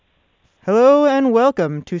Hello and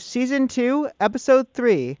welcome to Season 2, Episode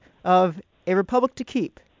 3 of A Republic to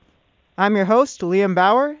Keep. I'm your host, Liam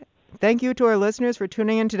Bauer. Thank you to our listeners for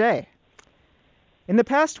tuning in today. In the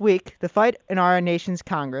past week, the fight in our nation's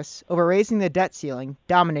Congress over raising the debt ceiling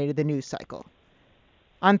dominated the news cycle.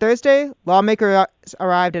 On Thursday, lawmakers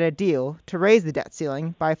arrived at a deal to raise the debt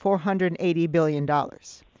ceiling by $480 billion,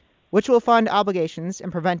 which will fund obligations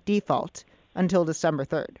and prevent default until December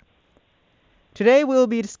 3rd. Today we will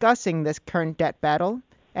be discussing this current debt battle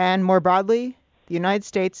and, more broadly, the United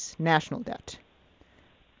States national debt.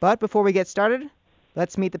 But before we get started,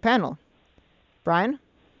 let's meet the panel. Brian?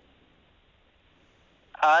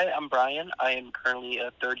 Hi, I'm Brian. I am currently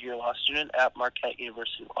a third-year law student at Marquette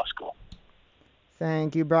University Law School.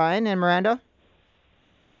 Thank you, Brian. And Miranda?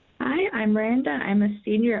 Hi, I'm Miranda. I'm a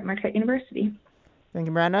senior at Marquette University. Thank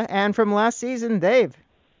you, Miranda. And from last season, Dave.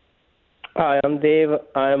 Hi, I'm Dave.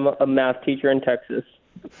 I'm a math teacher in Texas.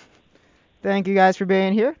 Thank you guys for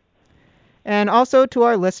being here. And also to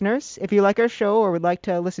our listeners, if you like our show or would like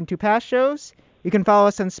to listen to past shows, you can follow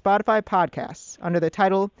us on Spotify podcasts under the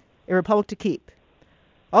title A Republic to Keep.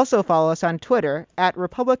 Also follow us on Twitter at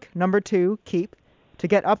Republic2Keep to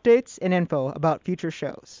get updates and info about future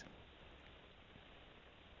shows.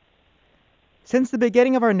 Since the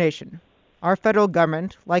beginning of our nation, our federal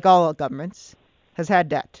government, like all governments, has had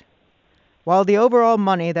debt. While the overall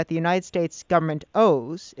money that the United States government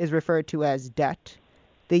owes is referred to as debt,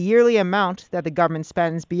 the yearly amount that the government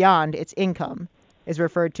spends beyond its income is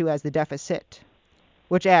referred to as the deficit,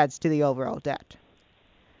 which adds to the overall debt.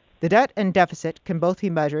 The debt and deficit can both be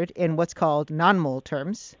measured in what's called nominal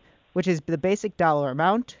terms, which is the basic dollar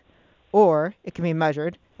amount, or it can be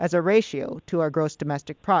measured as a ratio to our gross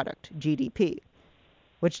domestic product, GDP,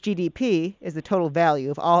 which GDP is the total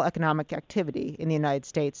value of all economic activity in the United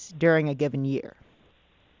States during a given year.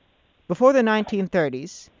 Before the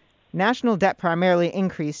 1930s, national debt primarily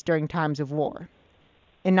increased during times of war.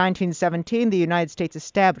 In 1917, the United States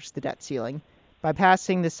established the debt ceiling by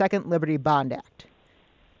passing the Second Liberty Bond Act.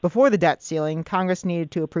 Before the debt ceiling, Congress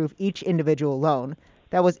needed to approve each individual loan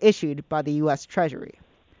that was issued by the U.S. Treasury.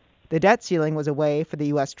 The debt ceiling was a way for the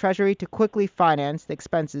U.S. Treasury to quickly finance the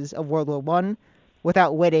expenses of World War I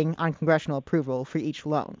without waiting on congressional approval for each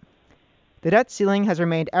loan. The debt ceiling has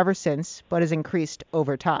remained ever since, but has increased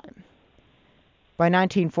over time. By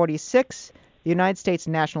 1946, the United States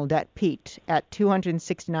national debt peaked at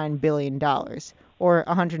 $269 billion, or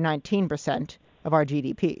 119% of our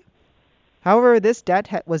GDP. However, this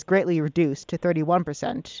debt was greatly reduced to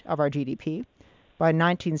 31% of our GDP by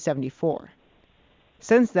 1974.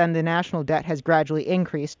 Since then, the national debt has gradually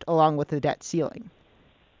increased along with the debt ceiling.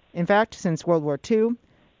 In fact, since World War II,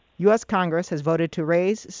 U.S. Congress has voted to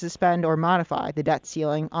raise, suspend, or modify the debt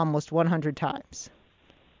ceiling almost 100 times.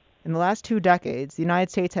 In the last 2 decades, the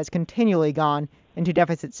United States has continually gone into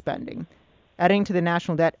deficit spending, adding to the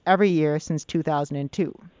national debt every year since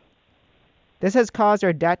 2002. This has caused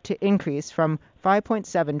our debt to increase from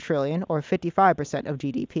 $5.7 trillion, or 55% of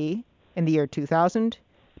GDP, in the year 2000,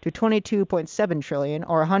 to $22.7 trillion,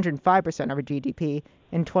 or 105% of our GDP,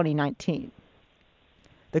 in 2019.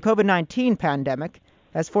 The COVID-19 pandemic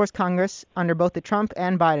has forced Congress, under both the Trump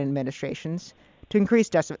and Biden administrations, to increase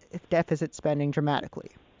deficit spending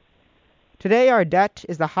dramatically. Today, our debt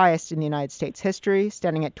is the highest in the United States history,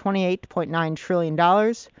 standing at $28.9 trillion,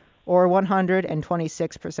 or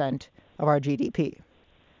 126% of our GDP.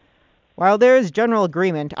 While there is general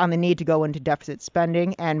agreement on the need to go into deficit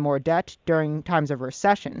spending and more debt during times of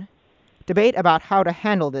recession, debate about how to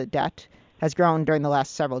handle the debt has grown during the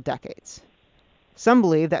last several decades. Some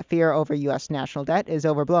believe that fear over U.S. national debt is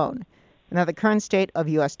overblown, and that the current state of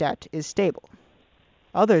U.S. debt is stable.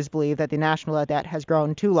 Others believe that the national debt has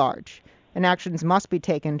grown too large, and actions must be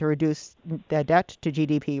taken to reduce the debt to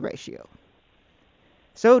GDP ratio.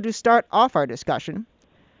 So, to start off our discussion,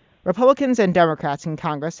 Republicans and Democrats in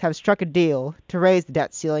Congress have struck a deal to raise the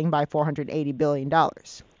debt ceiling by $480 billion,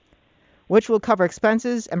 which will cover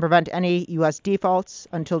expenses and prevent any U.S. defaults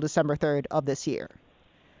until December 3rd of this year.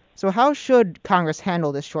 So how should Congress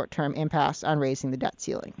handle this short-term impasse on raising the debt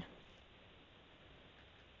ceiling?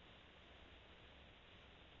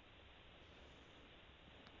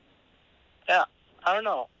 Yeah, I don't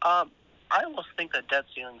know. I almost think that debt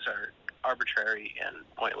ceilings are arbitrary and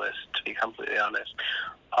pointless, to be completely honest.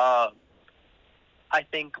 I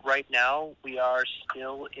think right now we are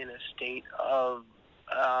still in a state of,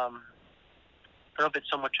 I don't know if it's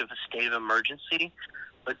so much of a state of emergency,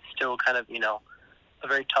 but still kind of, a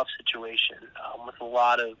very tough situation with a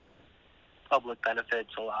lot of public benefits,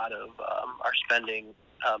 a lot of our spending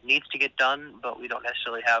needs to get done, but we don't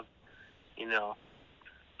necessarily have,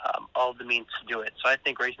 all the means to do it. So I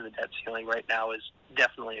think raising the debt ceiling right now is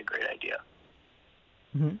definitely a great idea.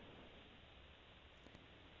 Mm-hmm.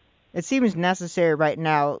 It seems necessary right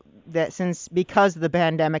now that because of the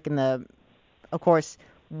pandemic and of course,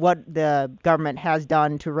 what the government has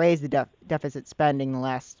done to raise the deficit spending in the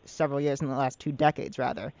last several years, in the last 2 decades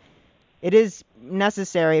rather, it is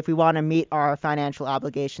necessary if we want to meet our financial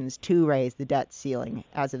obligations to raise the debt ceiling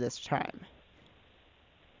as of this time.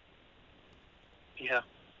 Yeah.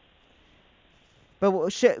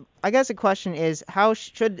 But I guess the question is, how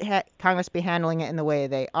should Congress be handling it in the way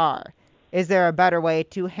they are? Is there a better way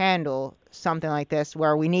to handle something like this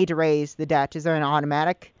where we need to raise the debt? Is there an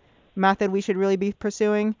automatic method we should really be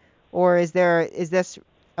pursuing? Or is this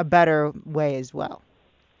a better way as well?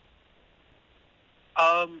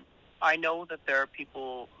 I know that there are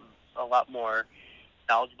people a lot more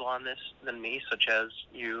knowledgeable on this than me, such as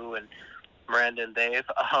you and Miranda and Dave.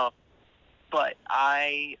 But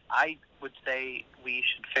I would say we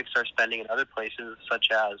should fix our spending in other places, such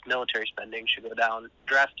as military spending should go down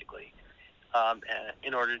drastically,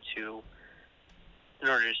 in order to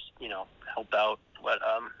help out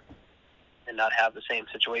and not have the same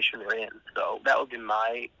situation we're in. So that would be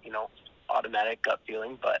my automatic gut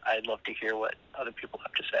feeling. But I'd love to hear what other people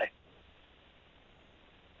have to say.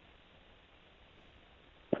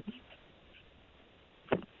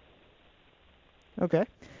 Okay.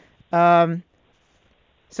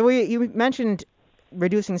 So you mentioned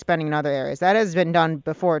reducing spending in other areas. That has been done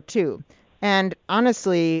before too. And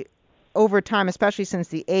honestly, over time, especially since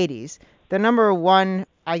the 80s, the number one,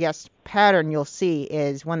 I guess, pattern you'll see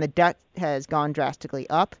is when the debt has gone drastically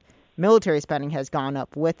up, military spending has gone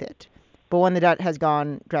up with it. But when the debt has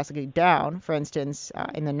gone drastically down, for instance,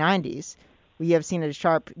 in the 90s, we have seen a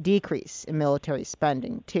sharp decrease in military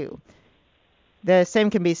spending too. The same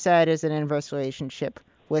can be said as an inverse relationship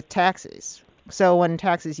with taxes. So when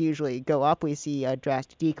taxes usually go up, we see a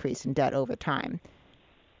drastic decrease in debt over time.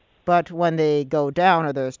 But when they go down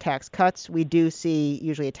or there's tax cuts, we do see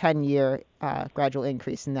usually a 10-year gradual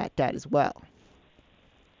increase in that debt as well.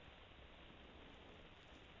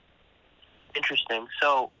 Interesting.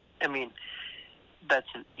 So, I mean,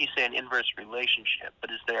 you say an inverse relationship, but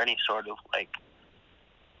is there any sort of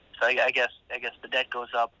So I guess the debt goes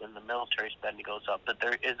up and the military spending goes up, but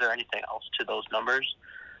is there anything else to those numbers?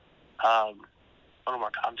 A little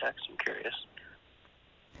more context. I'm curious.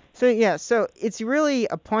 So it's really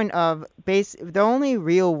a point of the only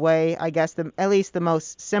real way, I guess, at least the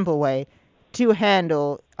most simple way to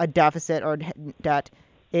handle a deficit or debt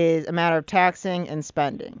is a matter of taxing and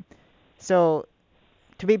spending. So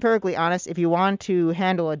to be perfectly honest, if you want to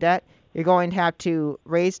handle a debt, you're going to have to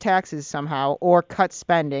raise taxes somehow or cut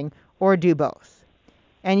spending or do both.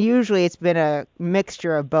 And usually it's been a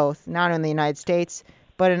mixture of both, not in the United States,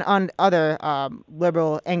 but in other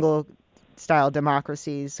liberal Anglo-style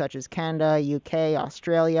democracies such as Canada, UK,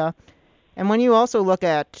 Australia. And when you also look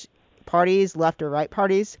at parties, left or right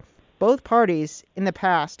parties, both parties in the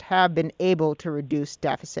past have been able to reduce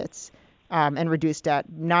deficits and reduce debt,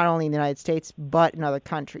 not only in the United States, but in other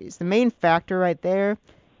countries. The main factor right there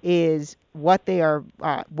is what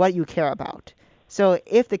you care about. So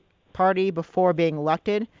if the party before being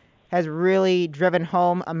elected has really driven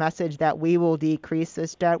home a message that we will decrease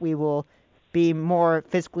this debt, we will be more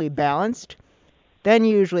fiscally balanced, then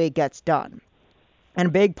usually it gets done. And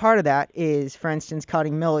a big part of that is, for instance,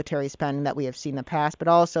 cutting military spending that we have seen in the past, but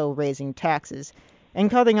also raising taxes and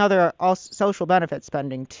cutting other social benefit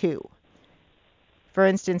spending too. For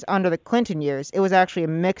instance, under the Clinton years, it was actually a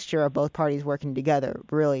mixture of both parties working together,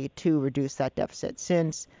 really, to reduce that deficit,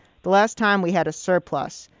 since the last time we had a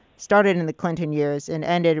surplus started in the Clinton years and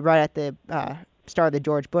ended right at the start of the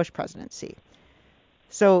George Bush presidency.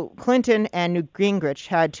 So Clinton and Newt Gingrich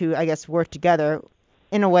had to, I guess, work together.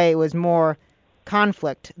 In a way, it was more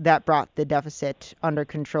conflict that brought the deficit under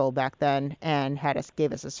control back then and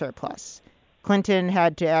gave us a surplus. Clinton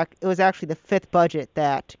it was actually the fifth budget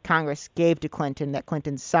that Congress gave to Clinton that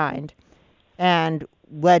Clinton signed and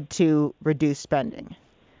led to reduced spending.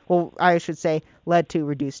 Well, I should say led to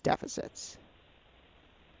reduced deficits.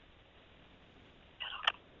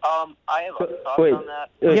 I have a thought on that.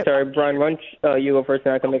 Yep. Sorry, Brian, why don't you go first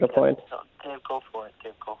and I can make a point? Dave, go for it.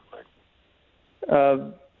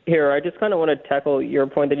 Here, I just kind of want to tackle your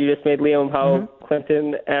point that you just made, Liam, how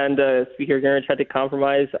Clinton and Speaker Gingrich had to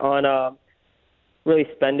compromise on really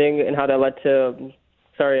spending and how that led to,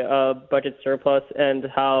 budget surplus, and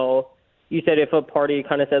how you said if a party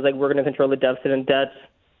kind of says, we're going to control the deficit and debt,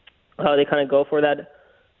 how they kind of go for that.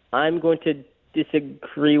 I'm going to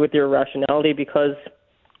disagree with your rationality because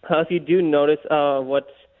if you do notice what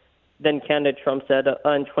then candidate Trump said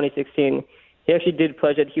in 2016, he actually did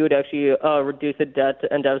pledge that he would actually reduce the debt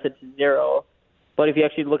and deficit to zero. But if you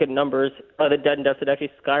actually look at numbers, the debt and deficit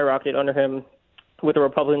actually skyrocketed under him with a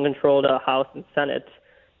Republican-controlled House and Senate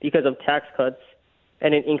because of tax cuts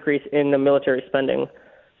and an increase in the military spending.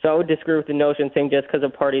 So I would disagree with the notion saying just because a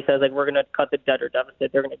party says, like, we're going to cut the debt or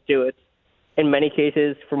deficit, they're going to do it. In many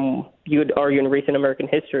cases, from you would argue in recent American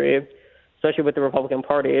history, especially with the Republican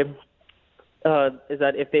Party, is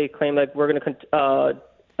that if they claim like we're going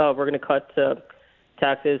to cut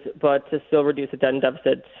taxes, but to still reduce the debt and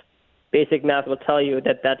deficit, basic math will tell you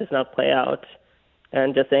that that does not play out.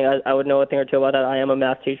 And just saying I would know a thing or two about that. I am a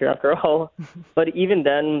math teacher after all. But even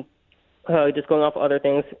then, just going off other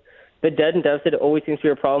things, the debt and deficit always seems to be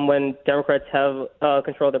a problem when Democrats have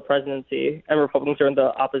control of the presidency and Republicans are in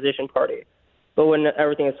the opposition party. But when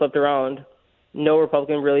everything is flipped around, no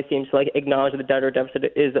Republican really seems to like acknowledge that the debt or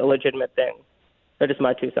deficit is a legitimate thing. That's just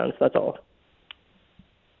my 2 cents. That's all.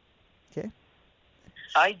 Okay.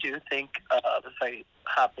 I do think, if I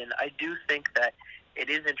hop in, I do think that it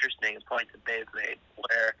is interesting, a point that they've made,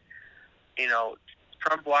 where,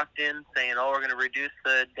 Trump walked in saying, we're going to reduce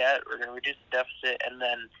the debt, we're going to reduce the deficit, and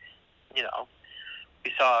then,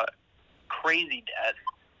 we saw crazy debt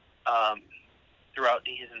throughout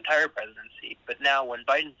his entire presidency. But now when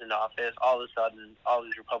Biden's in office, all of a sudden, all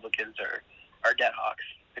these Republicans are debt hawks,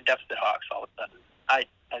 or deficit hawks all of a sudden. I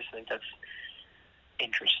just think that's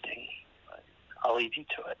interesting. But I'll leave you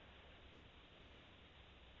to it.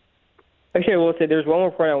 Actually, I will say there's one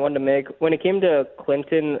more point I wanted to make. When it came to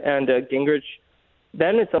Clinton and Gingrich,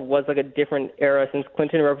 that in itself was like a different era since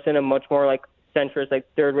Clinton represented a much more like centrist, like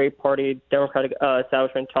third-rate party, Democratic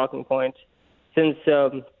establishment talking point. Since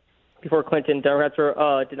before Clinton, Democrats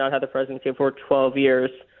did not have the presidency for 12 years,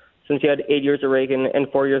 since you had 8 years of Reagan and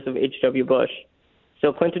 4 years of H.W. Bush.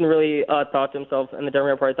 So Clinton really thought to himself, and the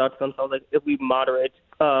Democrat Party thought to themselves, like, if we moderate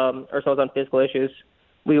ourselves on fiscal issues,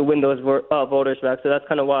 we will win those voters back. So that's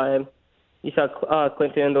kind of why you saw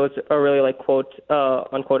Clinton and those are really like quote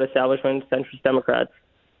unquote establishment centrist Democrats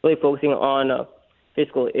really focusing on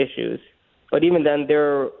fiscal issues. But even then,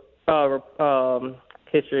 their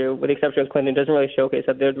history, with the exception of Clinton, doesn't really showcase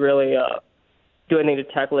that they'd really do anything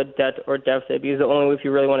to tackle a debt or deficit. Because the only way if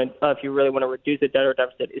you really want to reduce the debt or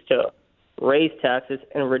deficit is to raise taxes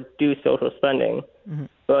and reduce social spending. Mm-hmm.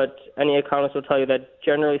 But any economist will tell you that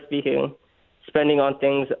generally speaking, spending on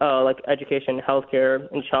things like education,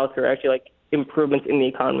 healthcare, and childcare are actually like improvements in the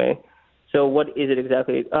economy. So what is it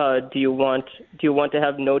exactly? Do you want to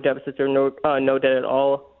have no deficits or no debt at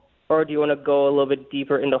all, or do you want to go a little bit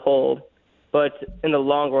deeper in the hole? But in the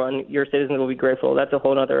long run, your citizens will be grateful. That's a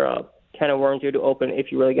whole other can of worms you to open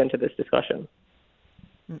if you really get into this discussion.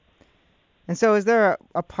 And so is there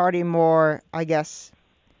a party more, I guess,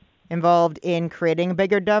 involved in creating a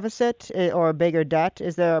bigger deficit or a bigger debt?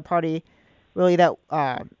 Is there a party really that,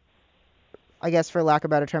 I guess for lack of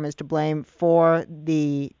a better term, is to blame for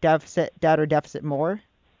the debt or deficit more?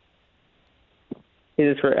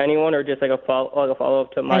 Is this for anyone or just like a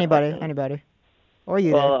follow-up to my question? Anybody. Or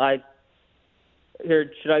you. Well,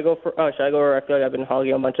 should I go or I feel like I've been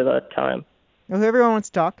hogging a bunch of the time. Well, whoever wants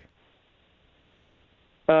to talk.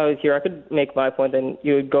 Here, I could make my point, then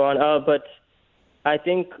you would go on. But I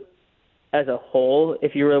think as a whole,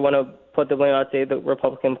 if you really want to put the blame, I'd say the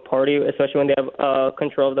Republican Party, especially when they have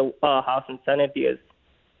control of the House and Senate, because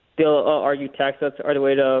they'll argue tax cuts are the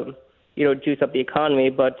way to, juice up the economy,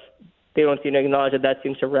 but they don't seem to acknowledge that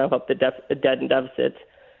seems to ramp up the debt and deficit.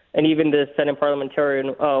 And even the Senate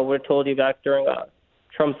parliamentarian would have told you back during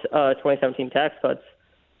Trump's 2017 tax cuts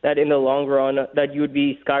that in the long run that you would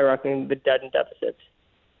be skyrocketing the debt and deficit.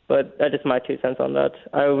 But that's just my 2 cents on that.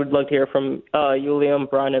 I would like to hear from you, Liam,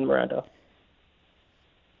 Brian, and Miranda.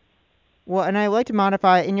 Well, and I'd like to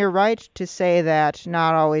modify, and you're right to say that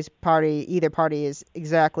not always either party is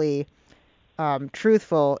exactly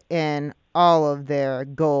truthful in all of their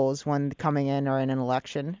goals when coming in or in an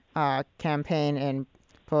election, campaign and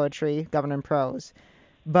poetry, government and prose.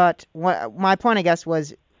 But my point, I guess,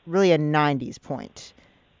 was really a 90s point,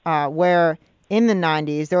 where in the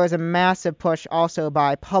 90s there was a massive push also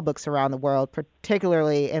by publics around the world,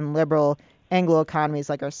 particularly in liberal Anglo economies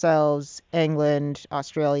like ourselves, England,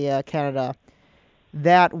 Australia, Canada,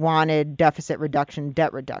 that wanted deficit reduction,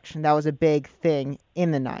 debt reduction. That was a big thing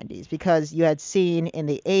in the 90s because you had seen in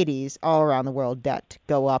the 80s all around the world debt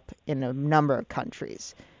go up in a number of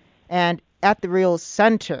countries. And at the real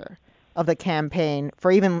center of the campaign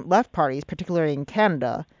for even left parties, particularly in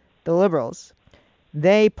Canada, the Liberals,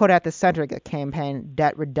 they put at the center of the campaign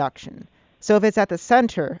debt reduction. So if it's at the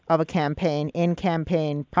center of a campaign in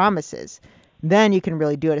campaign promises, then you can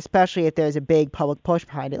really do it, especially if there's a big public push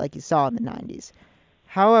behind it like you saw in the 90s.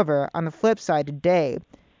 However, on the flip side today,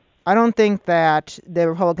 I don't think that the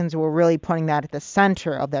Republicans were really putting that at the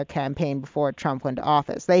center of their campaign before Trump went to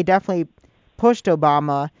office. They definitely pushed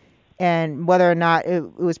Obama, and whether or not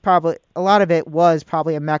it was probably a lot of it was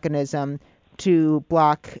probably a mechanism to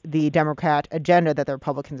block the Democrat agenda that the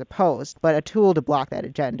Republicans opposed. But a tool to block that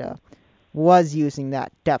agenda was using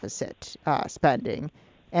that deficit spending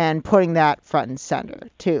and putting that front and center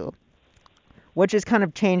too, which has kind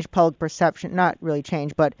of changed public perception. Not really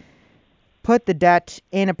changed, but put the debt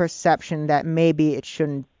in a perception that maybe it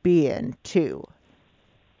shouldn't be in, too.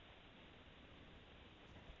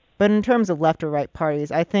 But in terms of left or right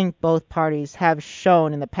parties, I think both parties have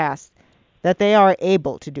shown in the past that they are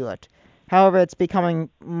able to do it. However, it's becoming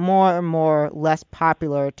more and more less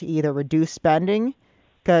popular to either reduce spending,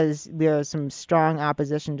 because there's some strong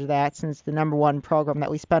opposition to that since the number one program that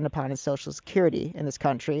we spend upon is Social Security in this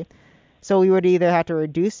country. So we would either have to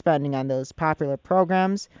reduce spending on those popular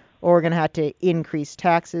programs, or we're going to have to increase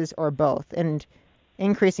taxes, or both. And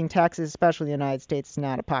increasing taxes, especially in the United States, is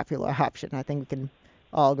not a popular option. I think we can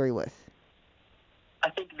all agree with.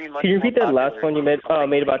 I think it'd be much Can you more repeat that last popular one you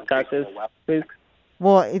made about taxes, please?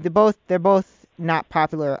 Well, they're both not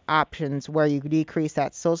popular options where you decrease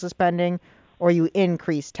that social spending or you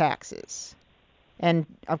increase taxes. And,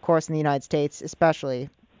 of course, in the United States, especially,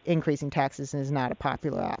 increasing taxes is not a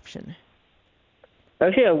popular option.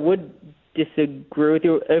 Actually, I would disagree with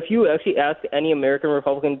you. If you actually ask any American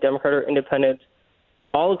Republican, Democrat, or Independent,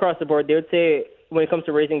 all across the board, they would say when it comes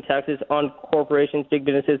to raising taxes on corporations, big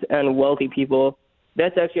businesses, and wealthy people,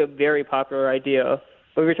 that's actually a very popular idea.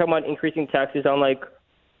 But if you're talking about increasing taxes on, like,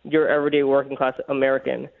 your everyday working class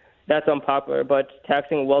American, that's unpopular. But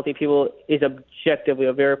taxing wealthy people is objectively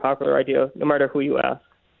a very popular idea, no matter who you ask.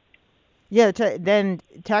 Yeah, then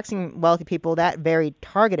taxing wealthy people, that very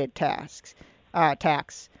targeted tax,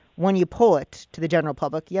 when you pull it to the general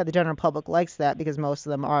public, yeah, the general public likes that because most of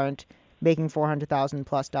them aren't making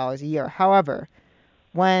 $400,000+ a year. However,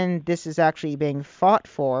 when this is actually being fought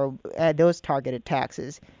for, those targeted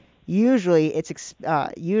taxes, usually it's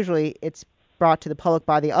brought to the public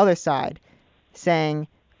by the other side, saying,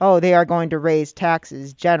 oh, they are going to raise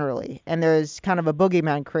taxes generally, and there's kind of a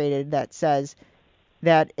boogeyman created that says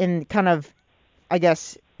that in kind of, I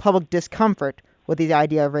guess, public discomfort with the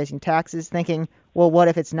idea of raising taxes, thinking, well, what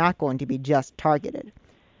if it's not going to be just targeted?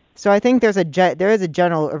 So I think there is a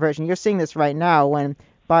general aversion. You're seeing this right now when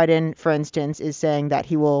Biden, for instance, is saying that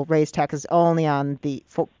he will raise taxes only on the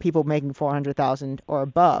people making $400,000 or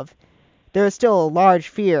above. There is still a large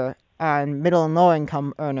fear on middle and lower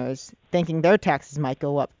income earners thinking their taxes might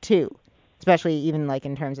go up too, especially even like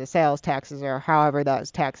in terms of sales taxes or however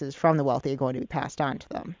those taxes from the wealthy are going to be passed on to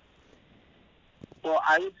them. Well,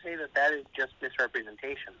 I would say that is just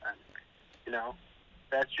misrepresentation then. You know,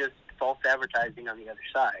 that's just false advertising on the other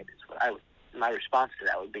side. Is what my response to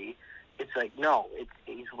that would be. It's like, no,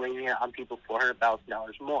 he's raising it on people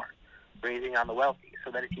 $400,000 more, raising on the wealthy.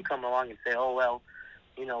 So that if you come along and say, oh, well,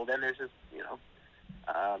 then there's this,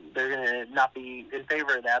 they're going to not be in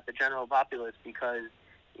favor of that, the general populace, because,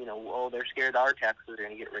 they're scared our taxes are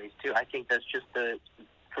going to get raised too. I think that's just to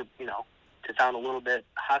sound a little bit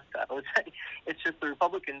hostile. It's just the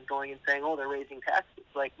Republicans going and saying, oh, they're raising taxes.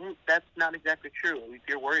 Like, that's not exactly true. If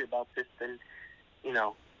you're worried about this, then,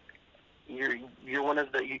 you're one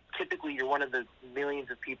of the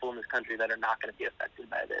millions of people in this country that are not going to be affected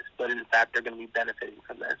by this, but in fact they're going to be benefiting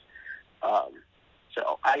from this.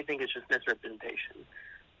 So I think it's just misrepresentation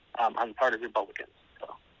on the part of Republicans.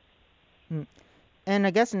 So. And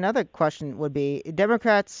I guess another question would be,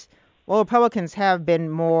 Republicans have been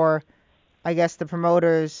more, I guess, the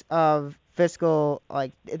promoters of fiscal,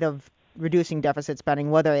 of reducing deficit spending,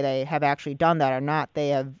 whether they have actually done that or not. They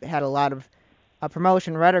have had a lot of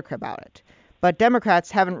promotion rhetoric about it. But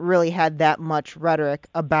Democrats haven't really had that much rhetoric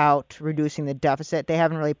about reducing the deficit. They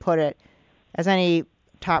haven't really put it as any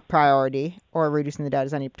top priority, or reducing the debt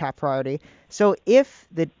as any top priority. So if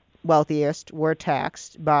the wealthiest were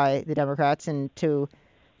taxed by the Democrats and to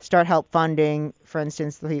start help funding, for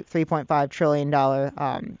instance, the $3.5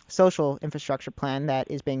 trillion social infrastructure plan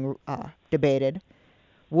that is being debated,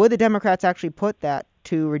 would the Democrats actually put that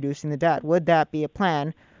to reducing the debt? Would that be a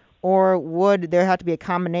plan? Or would there have to be a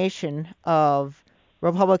combination of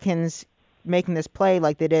Republicans making this play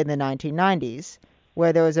like they did in the 1990s,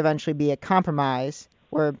 where there was eventually be a compromise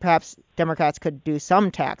where perhaps Democrats could do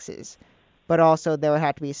some taxes, but also there would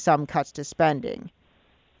have to be some cuts to spending?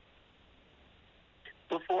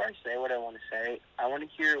 Before I say what I want to say, I want to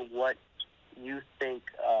hear what you think,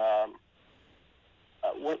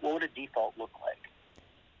 what would a default look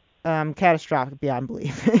like? Catastrophic beyond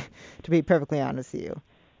belief, to be perfectly honest with you.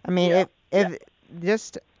 I mean, Yeah. if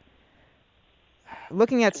just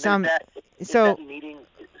looking at some. Is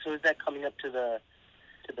that coming up to the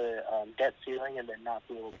debt ceiling and then not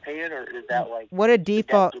being able to pay it, or is that like what a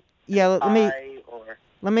default? Yeah,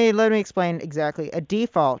 let me explain exactly. A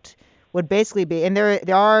default would basically be, and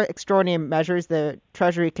there are extraordinary measures the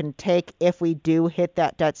Treasury can take if we do hit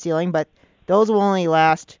that debt ceiling, but those will only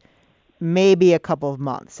last maybe a couple of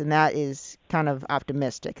months, and that is kind of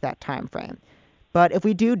optimistic, that time frame. But if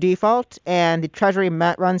we do default and the Treasury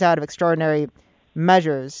runs out of extraordinary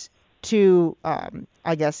measures to,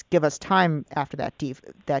 I guess, give us time after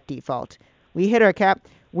that default, we hit our cap,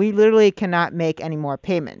 we literally cannot make any more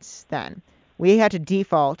payments then. We had to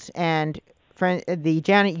default, and the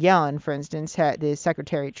Janet Yellen, for instance, the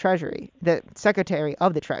Secretary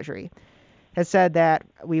of the Treasury, has said that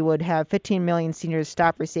we would have 15 million seniors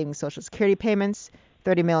stop receiving Social Security payments,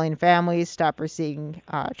 30 million families stop receiving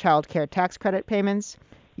child care tax credit payments,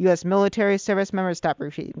 U.S. military service members stop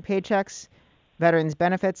receiving paychecks, veterans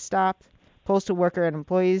benefits stop, postal worker and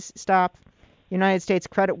employees stop. United States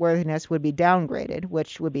creditworthiness would be downgraded,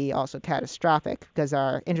 which would be also catastrophic because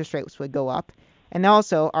our interest rates would go up. And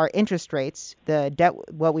also our interest rates, the debt,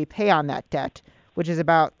 what we pay on that debt, which is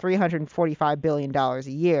about $345 billion a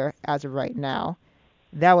year as of right now,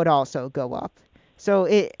 that would also go up.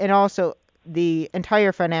 And also the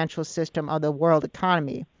entire financial system of the world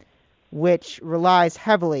economy, which relies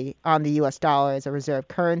heavily on the U.S. dollar as a reserve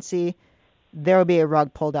currency, there will be a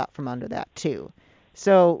rug pulled out from under that too.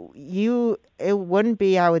 So it wouldn't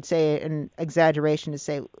be, I would say, an exaggeration to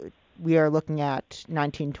say we are looking at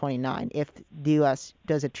 1929 if the U.S.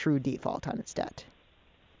 does a true default on its debt.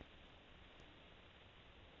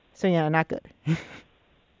 So yeah, not good. Yeah,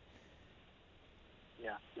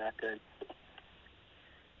 not good.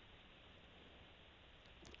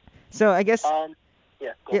 So I guess. Go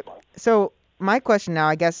for it. So my question now,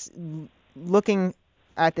 I guess, looking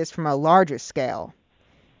at this from a larger scale,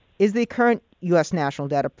 is the current U.S. national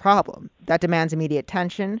debt a problem that demands immediate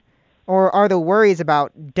attention, or are the worries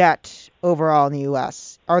about debt overall in the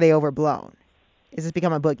U.S. are they overblown? Has this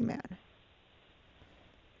become a boogeyman?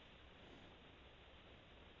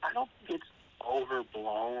 I don't think it's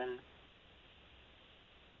overblown,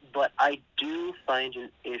 but I do find an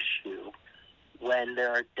issue when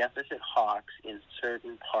there are deficit hawks in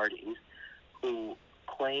certain parties who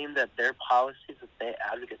claim that their policies that they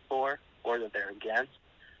advocate for or that they're against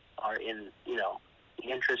are in, the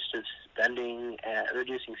interest of spending and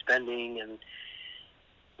reducing spending and,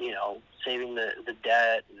 saving the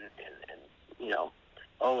debt and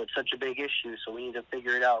oh, it's such a big issue, so we need to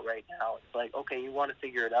figure it out right now. It's like, okay, you want to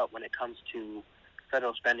figure it out when it comes to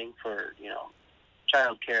federal spending for,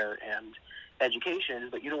 child care and education,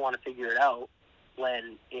 but you don't want to figure it out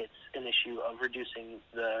when it's an issue of reducing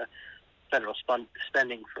the federal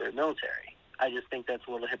spending for military. I just think that's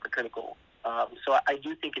a little hypocritical. So I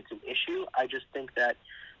do think it's an issue. I just think that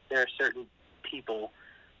there are certain people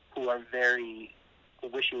who are very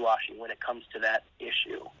wishy-washy when it comes to that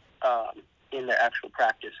issue in their actual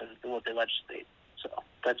practice and what they legislate. So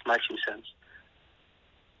that's my 2 cents.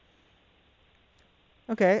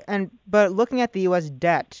 Okay, but looking at the U.S.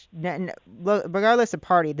 debt, regardless of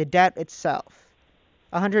party, the debt itself,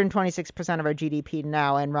 126% of our GDP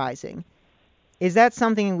now and rising, is that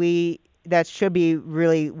something that should be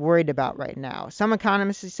really worried about right now? Some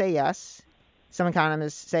economists say yes, some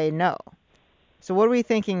economists say no. So what are we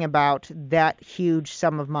thinking about that huge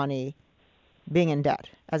sum of money being in debt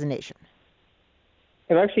as a nation?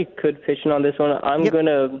 If I actually could pitch in on this one, I'm going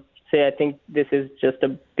to say I think this is just a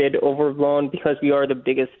bit overblown because we are the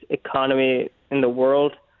biggest economy in the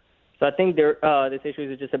world. So I think this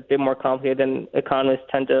issue is just a bit more complicated than economists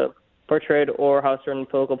tend to portray it or how certain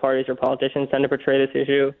political parties or politicians tend to portray this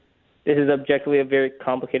issue. This is objectively a very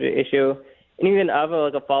complicated issue. And even I have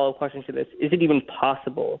a follow-up question to this. Is it even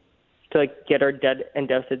possible to get our debt and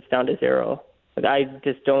deficits down to zero? I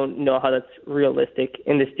just don't know how that's realistic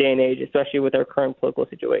in this day and age, especially with our current political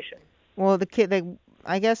situation. Well,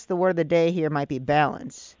 I guess the word of the day here might be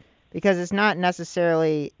balance, because it's not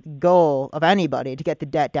necessarily the goal of anybody to get the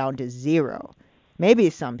debt down to zero. Maybe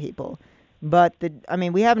some people, but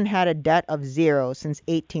we haven't had a debt of zero since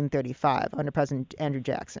 1835 under President Andrew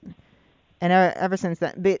Jackson, and ever since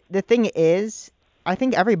then. But the thing is, I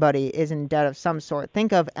think everybody is in debt of some sort.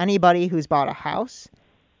 Think of anybody who's bought a house,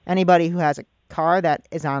 anybody who has a car that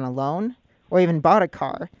is on a loan, or even bought a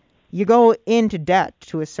car. You go into debt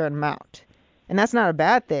to a certain amount. And that's not a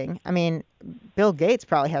bad thing. Bill Gates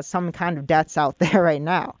probably has some kind of debts out there right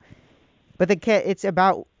now. But it's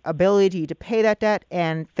about ability to pay that debt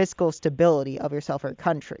and fiscal stability of yourself or your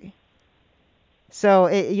country. So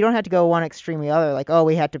you don't have to go one extreme or the other, like, oh,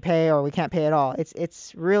 we had to pay or we can't pay at all.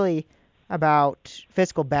 It's really about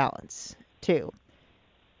fiscal balance, too.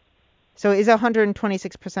 So is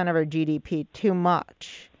 126% of our GDP too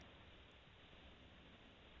much?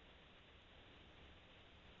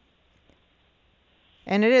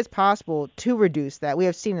 And it is possible to reduce that. We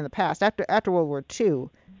have seen in the past, after World War II,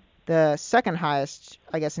 the second highest,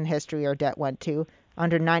 I guess, in history our debt went to,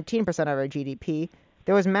 under 19% of our GDP.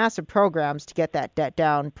 There was massive programs to get that debt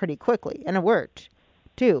down pretty quickly, and it worked,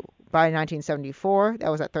 too. By 1974, that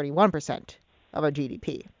was at 31% of our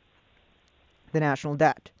GDP, the national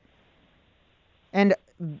debt. And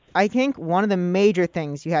I think one of the major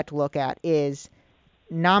things you have to look at is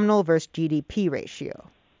nominal versus GDP ratio,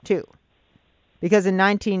 too. Because in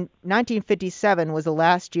 1957 was the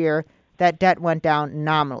last year that debt went down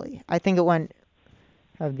nominally. I think it went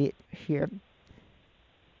here.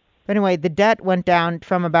 But anyway, the debt went down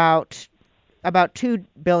from about $2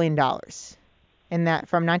 billion in that,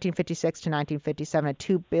 from 1956 to 1957, a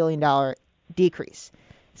 $2 billion decrease.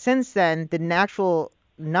 Since then, the actual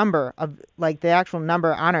number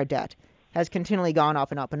on our debt has continually gone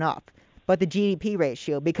up and up and up. But the GDP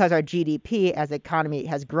ratio, because our GDP as the economy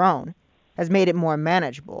has grown, has made it more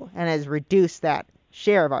manageable and has reduced that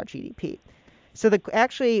share of our GDP. So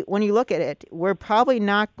actually, when you look at it, we're probably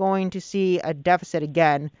not going to see a deficit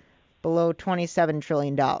again below $27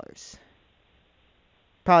 trillion.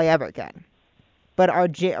 Probably ever again. But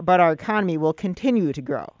our economy will continue to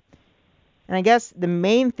grow. And I guess the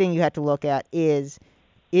main thing you have to look at is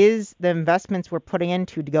the investments we're putting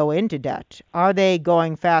into to go into debt, are they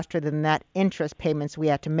going faster than that interest payments we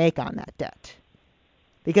have to make on that debt?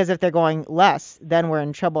 Because if they're going less, then we're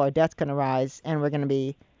in trouble. Our debt's going to rise, and we're going to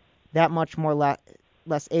be that much more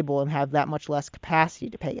less able and have that much less capacity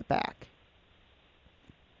to pay it back.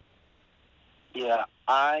 Yeah,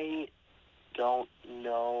 I don't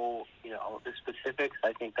know, the specifics.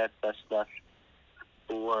 I think that's best left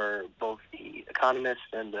for both the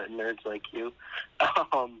economists and the nerds like you.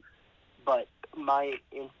 But my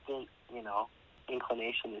instant,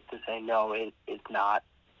 inclination is to say no. It's not.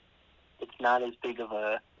 It's not as big of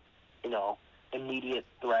a, immediate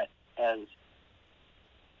threat as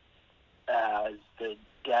the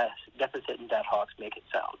deficit and debt hawks make it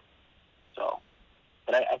sound. So,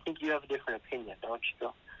 but I think you have a different opinion, don't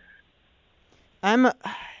you?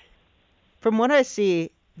 From what I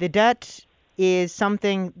see, the debt is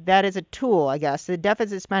something that is a tool, I guess. The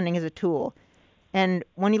deficit spending is a tool. And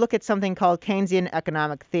when you look at something called Keynesian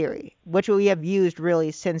economic theory, which we have used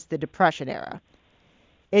really since the Depression era,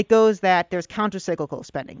 it goes that there's countercyclical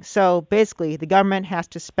spending. So basically, the government has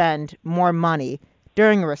to spend more money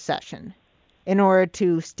during a recession in order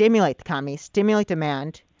to stimulate the economy, stimulate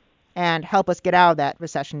demand, and help us get out of that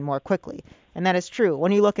recession more quickly. And that is true.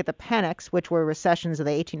 When you look at the panics, which were recessions of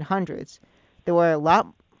the 1800s, they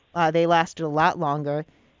lasted a lot longer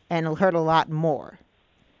and hurt a lot more.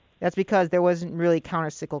 That's because there wasn't really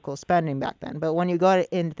countercyclical spending back then. But when you go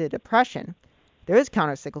into the Depression, there is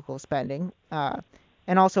countercyclical spending.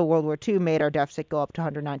 And also World War II made our deficit go up to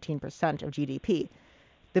 119% of GDP.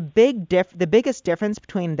 The biggest difference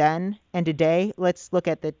between then and today, let's look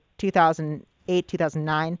at the 2008,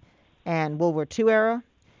 2009, and World War II era,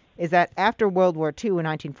 is that after World War II in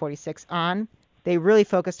 1946 on, they really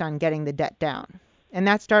focused on getting the debt down. And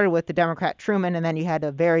that started with the Democrat Truman, and then you had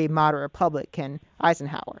a very moderate Republican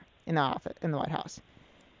Eisenhower in the White House.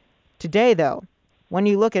 Today, though, when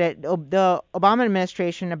you look at it, the Obama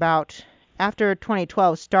administration after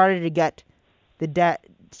 2012 started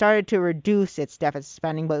to reduce its deficit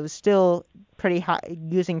spending, but it was still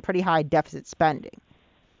using pretty high deficit spending.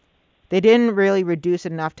 They didn't really reduce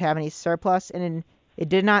it enough to have any surplus, and it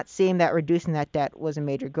did not seem that reducing that debt was a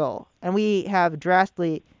major goal. And we have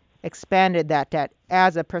drastically expanded that debt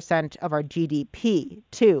as a percent of our GDP,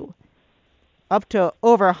 too, up to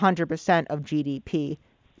over 100% of GDP,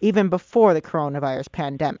 even before the coronavirus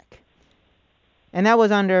pandemic. And that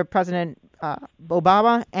was under President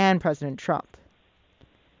Obama and President Trump.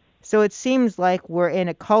 So it seems like we're in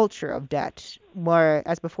a culture of debt,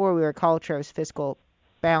 whereas before we were a culture of fiscal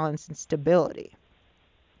balance and stability.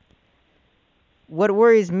 What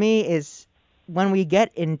worries me is when we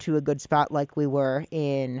get into a good spot like we were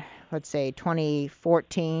in, let's say,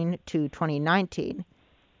 2014 to 2019,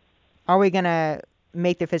 are we going to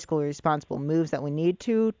make the fiscally responsible moves that we need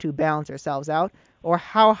to balance ourselves out? Or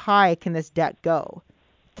how high can this debt go?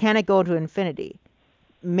 Can it go to infinity?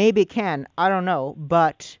 Maybe it can. I don't know.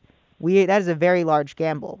 But that is a very large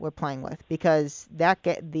gamble we're playing with, because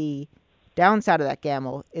the downside of that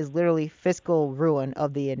gamble is literally fiscal ruin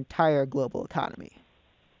of the entire global economy.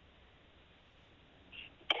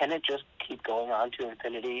 can it just keep going on to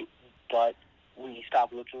infinity, but we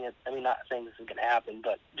stop looking at, I mean, not saying this is going to happen,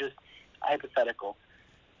 but just hypothetical.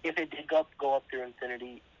 If it did go up through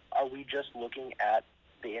infinity, are we just looking at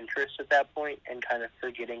the interest at that point and kind of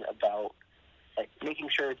forgetting about, like, making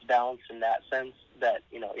sure it's balanced in that sense that,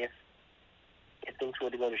 you know, if things were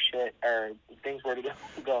to go to shit, or if things were to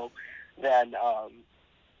go, then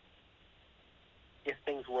if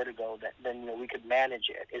things were to go, then you know, we could manage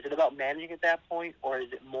it. Is it about managing at that point, or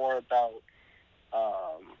is it more about,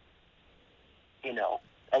 you know,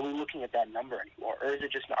 are we looking at that number anymore, or is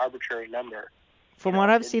it just an arbitrary number? From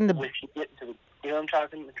what I've seen, you know what I'm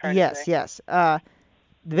trying yes, to say? yes. The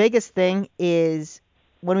biggest thing is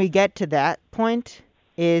when we get to that point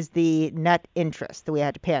is the net interest that we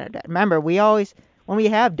had to pay on our debt. Remember, when we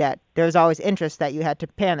have debt, there's always interest that you had to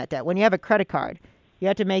pay on that debt. When you have a credit card, you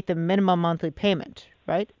have to make the minimum monthly payment,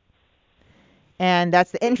 right? And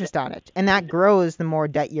that's the interest on it, and that grows the more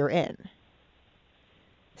debt you're in.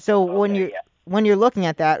 So when you're looking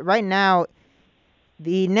at that right now,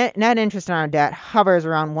 the net interest on our debt hovers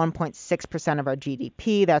around 1.6% of our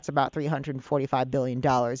GDP. That's about $345 billion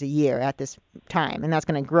a year at this time, and that's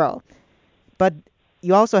going to grow. But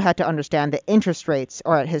you also had to understand that interest rates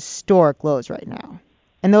are at historic lows right now.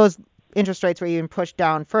 And those interest rates were even pushed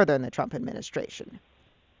down further in the Trump administration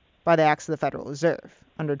by the acts of the Federal Reserve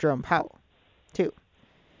under Jerome Powell, too.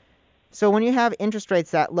 So when you have interest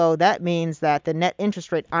rates that low, that means that the net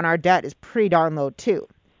interest rate on our debt is pretty darn low, too.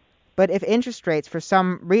 But if interest rates for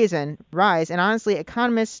some reason rise, and honestly,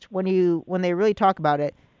 economists, when they really talk about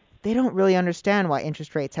it, they don't really understand why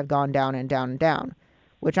interest rates have gone down and down and down,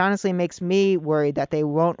 which honestly makes me worried that they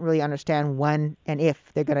won't really understand when and if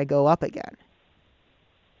they're going to go up again.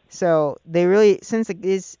 So since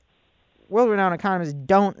these world-renowned economists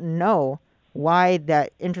don't know why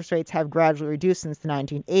that interest rates have gradually reduced since the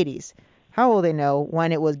 1980s, how will they know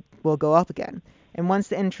when it will go up again? And once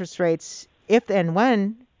the interest rates, if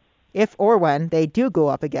or when they do go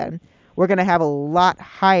up again, we're going to have a lot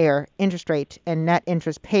higher interest rate and net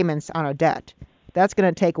interest payments on our debt. That's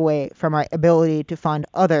going to take away from our ability to fund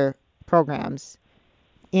other programs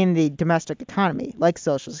in the domestic economy, like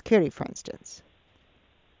Social Security, for instance.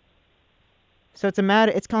 So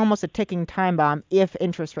it's almost a ticking time bomb if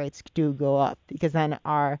interest rates do go up, because then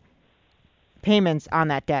our payments on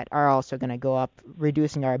that debt are also going to go up,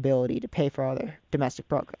 reducing our ability to pay for other domestic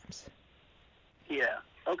programs. Yeah.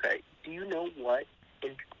 Okay. Do you know what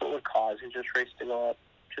would cause interest rates to go up?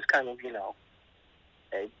 Just kind of, you know,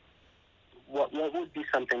 what would be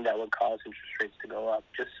something that would cause interest rates to go up?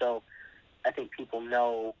 Just so I think people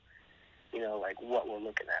know, you know, like what we're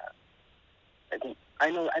looking at. Like, I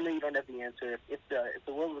know you don't have the answer. If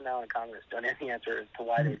the world-renowned economists don't have the answer as to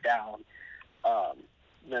why they're down,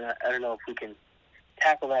 then I don't know if we can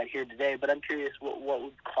tackle that here today. But I'm curious what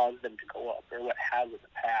would cause them to go up, or what has in the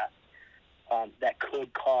past that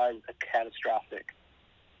could cause a catastrophic,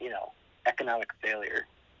 you know, economic failure.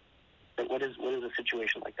 But what does a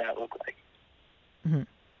situation like that look like? Mm-hmm.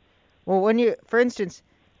 Well, for instance,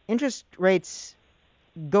 interest rates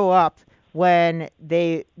go up when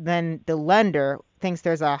then the lender thinks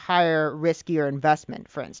there's a higher, riskier investment,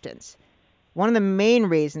 for instance. One of the main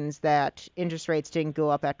reasons that interest rates didn't go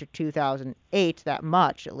up after 2008 that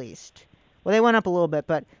much, at least. Well, they went up a little bit,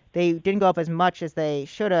 but they didn't go up as much as they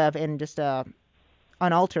should have in just a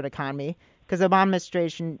unaltered economy, because the Obama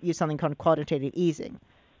administration used something called quantitative easing.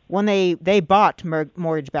 When they bought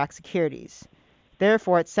mortgage-backed securities,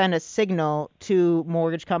 therefore it sent a signal to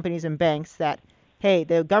mortgage companies and banks that, hey,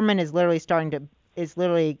 the government is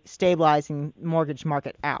literally stabilizing the mortgage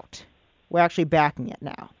market out. We're actually backing it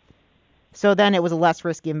now. So then it was a less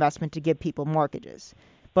risky investment to give people mortgages.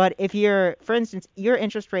 But for instance, your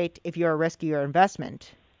interest rate, if you're a riskier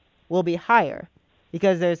investment, will be higher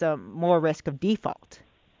because there's a more risk of default.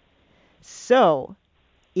 So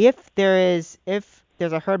if there's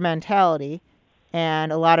a herd mentality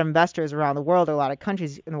and a lot of investors around the world, or a lot of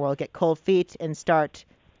countries in the world get cold feet and start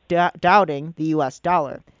doubting the U.S.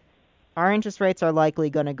 dollar, our interest rates are likely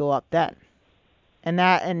going to go up then.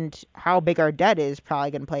 And how big our debt is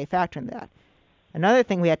probably going to play a factor in that. Another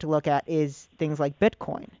thing we have to look at is things like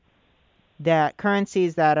Bitcoin, that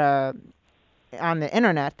currencies that are on the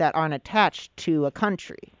internet that aren't attached to a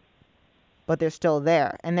country, but they're still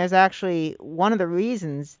there. And there's actually one of the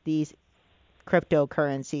reasons these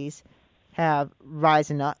cryptocurrencies have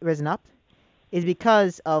risen up is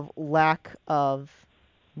because of not lack of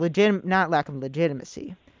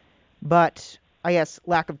legitimacy, but I guess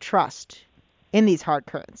lack of trust in these hard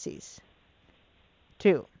currencies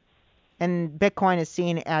too. And Bitcoin is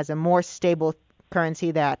seen as a more stable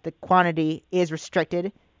currency that the quantity is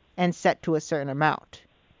restricted and set to a certain amount.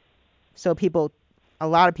 So a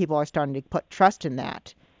lot of people are starting to put trust in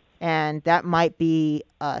that. And that might be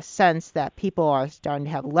a sense that people are starting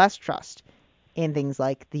to have less trust in things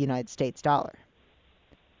like the United States dollar.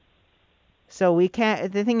 So we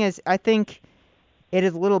can't, the thing is, I think it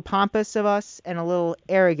is a little pompous of us and a little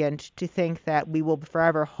arrogant to think that we will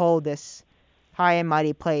forever hold this high and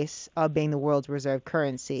mighty place of being the world's reserve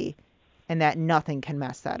currency and that nothing can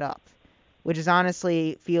mess that up. Which is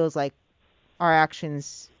honestly feels like our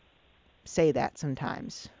actions say that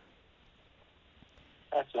sometimes.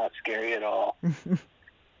 That's not scary at all.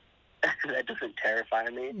 That doesn't terrify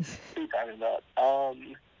me. What are you talking about?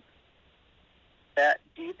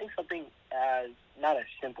 Do you think something as, not as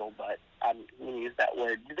simple, but I'm going to use that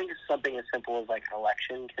word, do you think it's something as simple as like an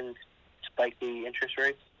election can spike the interest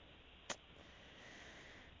rates?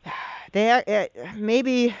 They are,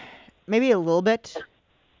 maybe a little bit.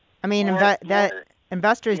 I mean,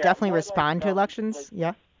 investors definitely respond to elections.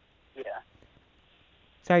 Yeah. Yeah.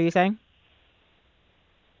 So are you saying?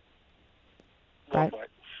 Go for it.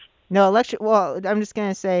 No, election. Well, I'm just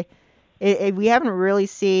gonna say, we haven't really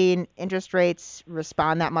seen interest rates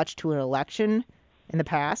respond that much to an election in the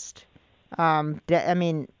past.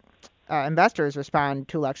 Investors respond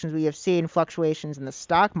to elections. We have seen fluctuations in the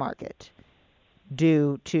stock market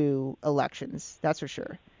due to elections. That's for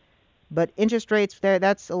sure. But interest rates,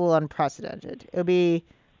 that's a little unprecedented. It'll be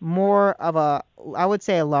more of I would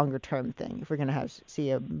say, a longer term thing if we're gonna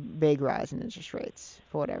see a big rise in interest rates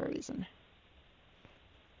for whatever reason.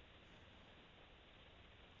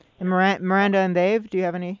 And Miranda and Dave, do you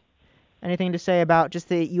have anything to say about just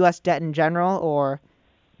the U.S. debt in general, or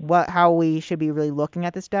how we should be really looking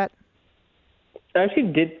at this debt? I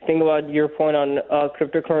actually did think about your point on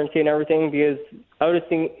cryptocurrency and everything, because I was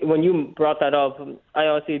thinking, when you brought that up, I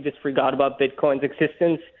honestly just forgot about Bitcoin's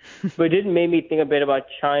existence. But it did make me think a bit about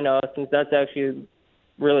China, since that's actually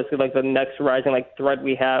realistically like the next rising threat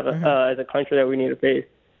we have as a country that we need to face.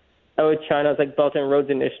 With China's Belt and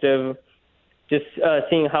Roads Initiative, just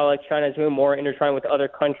seeing how China is moving more intertwined with other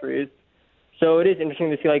countries. So it is interesting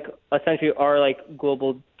to see essentially our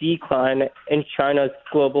global decline and China's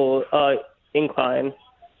global incline.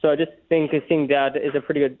 So I just think seeing that is a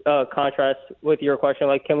pretty good contrast with your question.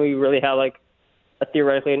 Can we really have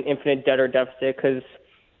theoretically an infinite debt or deficit? Because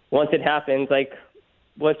once it happens,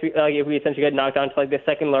 once if we essentially get knocked down to the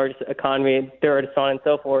second largest economy, third, so on and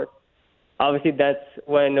so forth, obviously that's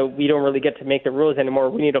when we don't really get to make the rules anymore.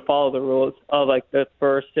 We need to follow the rules of the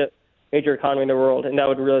first major economy in the world, and that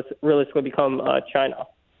would realistically become China.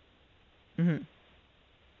 Mm-hmm.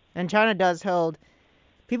 And China does hold.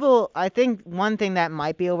 People, I think one thing that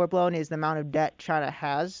might be overblown is the amount of debt China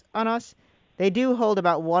has on us. They do hold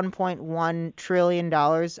about $1.1 trillion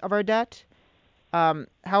of our debt.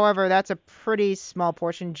 However, that's a pretty small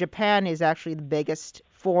portion. Japan is actually the biggest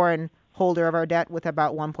foreign holder of our debt with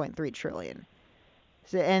about 1.3 trillion.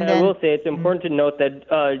 So, and then, I will say it's important to note that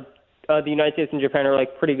the United States and Japan are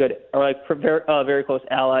pretty good, are very close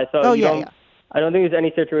allies. So I don't think there's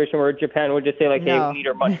any situation where Japan would just say hey, we need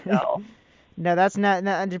our money now. No, that's not.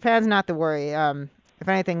 No, Japan's not the worry. If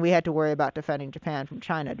anything, we had to worry about defending Japan from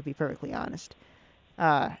China, to be perfectly honest,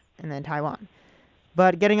 and then Taiwan.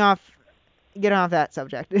 But getting off that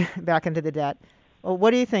subject, back into the debt. Well,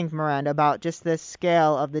 what do you think, Miranda, about just the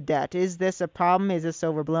scale of the debt? Is this a problem? Is this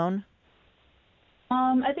overblown?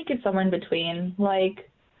 I think it's somewhere in between.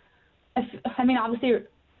 Obviously,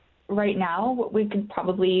 right now we're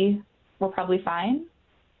probably fine.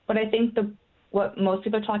 But I think what most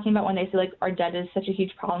people are talking about when they say our debt is such a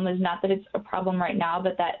huge problem is not that it's a problem right now,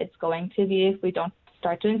 but that it's going to be if we don't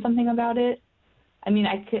start doing something about it.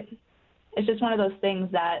 It's just one of those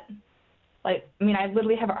things that. I've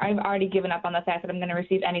already given up on the fact that I'm going to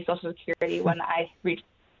receive any Social Security when I reach.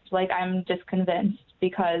 I'm just convinced,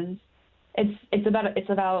 because it's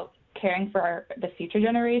about caring for the future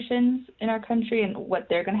generations in our country and what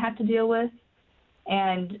they're going to have to deal with.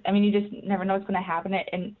 And you just never know what's going to happen.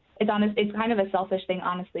 And it's kind of a selfish thing,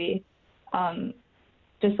 honestly.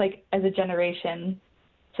 Just as a generation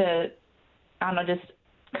to, just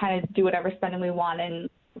kind of do whatever spending we want and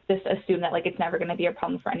just assume that it's never going to be a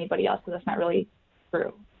problem for anybody else, because that's not really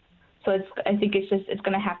true. So I think it's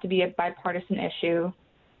going to have to be a bipartisan issue.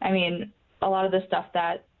 A lot of the stuff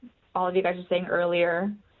that all of you guys were saying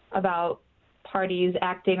earlier about parties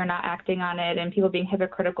acting or not acting on it and people being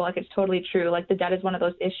hypocritical, it's totally true. The debt is one of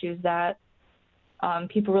those issues that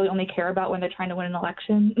people really only care about when they're trying to win an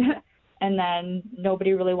election. And then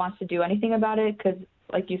nobody really wants to do anything about it because,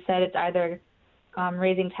 like you said, it's either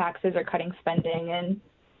raising taxes or cutting spending. And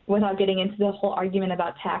without getting into the whole argument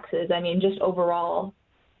about taxes, just overall,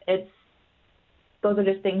 those are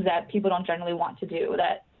just things that people don't generally want to do,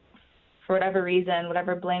 that for whatever reason,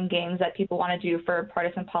 whatever blame games that people want to do for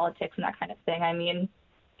partisan politics and that kind of thing. I mean,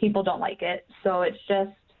 people don't like it. So it's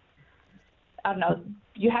just, I don't know,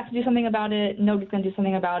 you have to do something about it. Nobody's going to do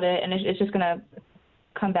something about it. And it's just going to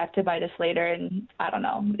come back to bite us later. And I don't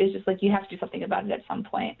know. It's just like you have to do something about it at some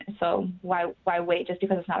point. So why wait just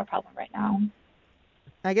because it's not a problem right now?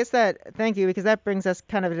 I guess thank you, because that brings us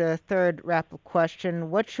kind of to the third wrap-up question.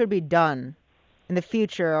 What should be done in the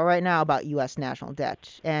future or right now about U.S. national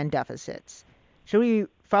debt and deficits? Should we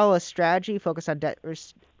follow a strategy focused on debt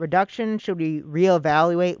reduction? Should we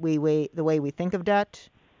reevaluate the way we think of debt?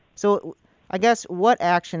 So I guess what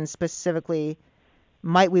actions specifically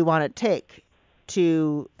might we want to take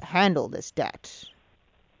to handle this debt?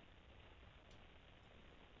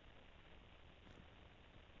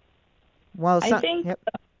 Well, I think. Yep.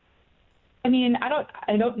 I mean, I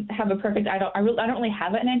don't have a perfect. I don't really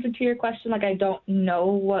have an answer to your question. Like, I don't know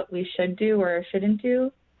what we should do or shouldn't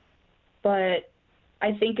do, but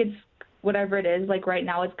I think it's whatever it is. Like right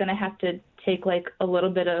now, it's gonna have to take like a little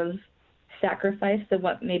bit of sacrifice of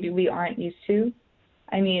what maybe we aren't used to.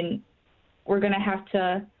 I mean, we're gonna have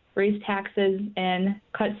to raise taxes and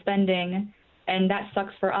cut spending, and that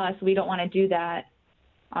sucks for us. We don't want to do that,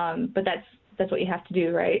 but that's what you have to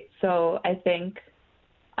do, right? So I think,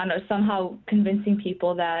 I don't know, somehow convincing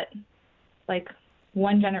people that like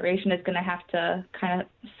one generation is going to have to kind of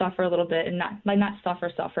suffer a little bit, and not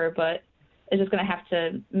suffer, but is just going to have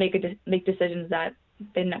to make decisions that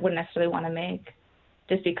they wouldn't necessarily want to make,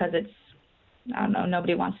 just because it's, I don't know,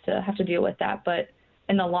 nobody wants to have to deal with that. But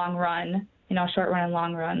in the long run, short run and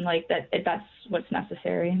long run, like that's what's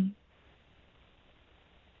necessary.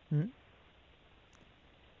 Mm-hmm.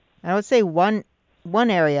 I would say one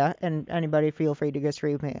area, and anybody feel free to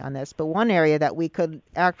disagree with me on this, but one area that we could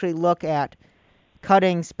actually look at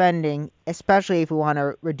cutting spending, especially if we want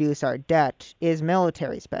to reduce our debt, is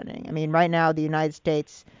military spending. I mean, right now the United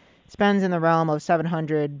States spends in the realm of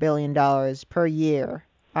 $700 billion per year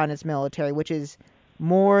on its military, which is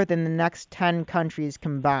more than the next 10 countries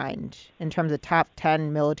combined. In terms of top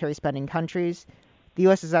 10 military spending countries, the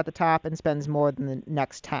U.S. is at the top and spends more than the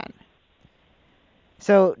next 10.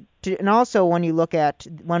 So, and also when you look at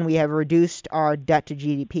when we have reduced our debt to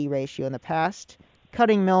GDP ratio in the past,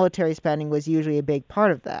 cutting military spending was usually a big part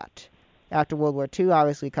of that. After World War II,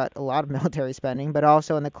 obviously cut a lot of military spending, but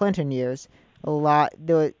also in the Clinton years,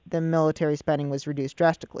 the military spending was reduced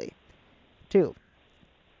drastically, too.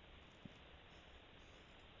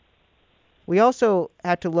 We also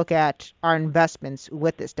had to look at our investments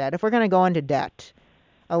with this debt. If we're going to go into debt,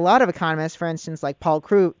 a lot of economists, for instance, like Paul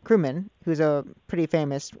Krugman, who's a pretty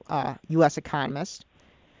famous U.S. economist,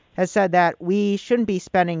 has said that we shouldn't be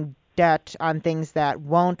spending debt on things that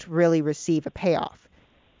won't really receive a payoff.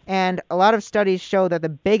 And a lot of studies show that the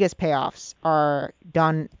biggest payoffs are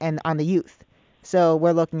done on the youth. So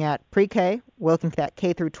we're looking at pre-K, we're looking at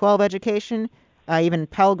K through 12 education, even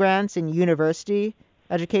Pell Grants and university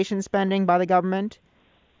education spending by the government,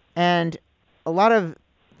 and a lot of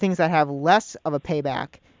things that have less of a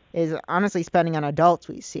payback is honestly spending on adults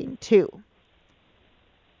we've seen too.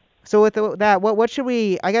 So with that, what should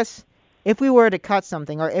we, I guess, if we were to cut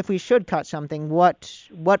something, or if we should cut something, what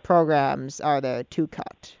programs are there to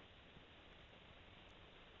cut?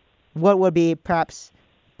 What would be perhaps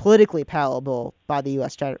politically palatable by the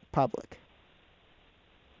U.S. public?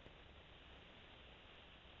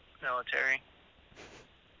 Military.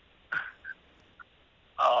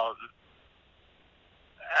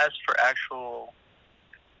 As for actual,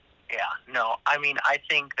 no. I mean, I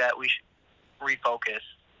think that we should refocus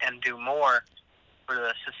and do more for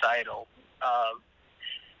the societal,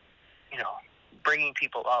 bringing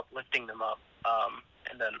people up, lifting them up,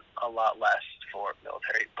 and then a lot less for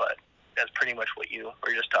military. But that's pretty much what you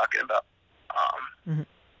were just talking about. Mm-hmm.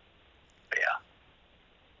 But yeah.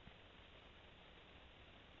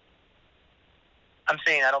 I'm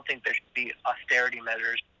saying I don't think there should be austerity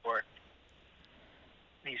measures for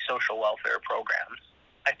these social welfare programs.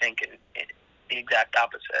 I think the exact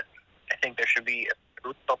opposite. I think there should be a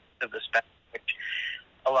refocus of the spending, which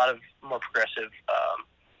a lot of more progressive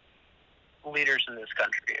leaders in this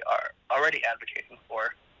country are already advocating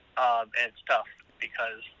for, and it's tough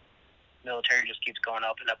because military just keeps going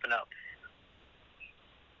up and up and up.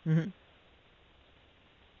 Mm-hmm.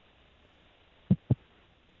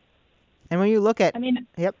 And when you look at,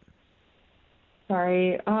 yep.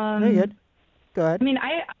 Sorry. Very good. Go ahead. I mean,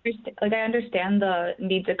 I understand the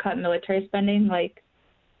need to cut military spending. Like,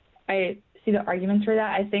 I see the arguments for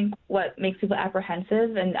that. I think what makes people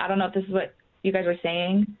apprehensive, and I don't know if this is what you guys are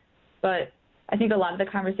saying, but I think a lot of the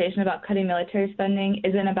conversation about cutting military spending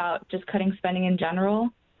isn't about just cutting spending in general.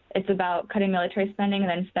 it's about cutting military spending and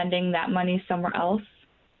then spending that money somewhere else.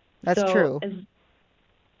 That's true.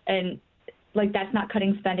 And like that's not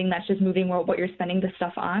cutting spending, that's just moving what you're spending the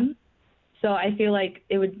stuff on. So I feel like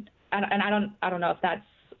it would, and I don't know if that's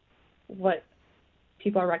what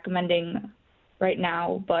people are recommending right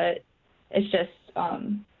now, but it's just I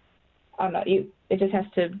don't know, it just has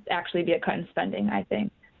to actually be a cut in spending, I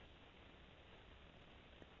think.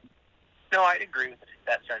 No, I'd agree with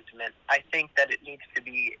that sentiment. I think that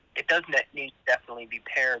it does need to definitely be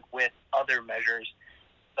paired with other measures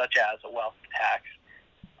such as a wealth tax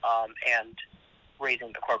and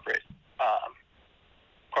raising the corporate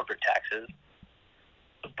taxes.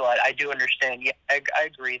 But I do understand, I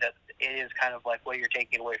agree that it is kind of like, well, you're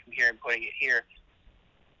taking it away from here and putting it here.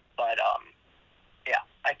 But,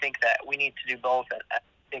 I think that we need to do both. And I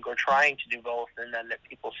think we're trying to do both. And then that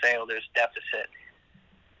people say, oh, there's deficit.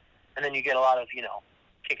 And then you get a lot of,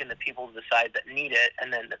 kicking the people to the side that need it.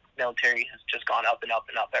 And then the military has just gone up and up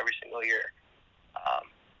and up every single year. I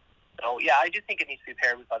do think it needs to be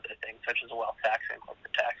paired with other things, such as a wealth tax and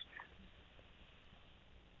corporate tax.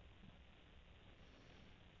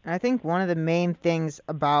 I think one of the main things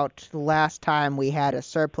about the last time we had a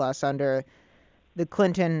surplus under the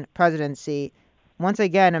Clinton presidency, once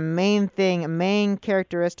again, a main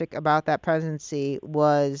characteristic about that presidency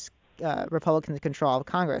was Republicans' control of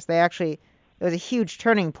Congress. It was a huge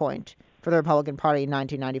turning point for the Republican Party in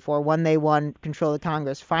 1994 when they won control of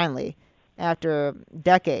Congress finally, after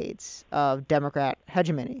decades of Democrat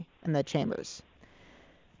hegemony in the chambers.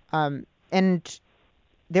 And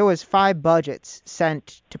there was 5 budgets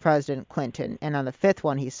sent to President Clinton, and on the 5th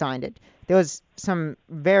one he signed it. There was some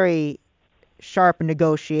very sharp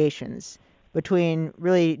negotiations between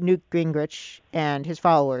really Newt Gingrich and his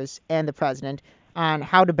followers and the president on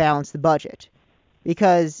how to balance the budget,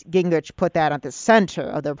 because Gingrich put that at the center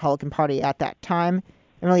of the Republican Party at that time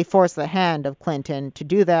and really forced the hand of Clinton to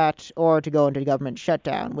do that or to go into government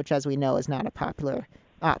shutdown, which, as we know, is not a popular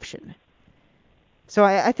option. So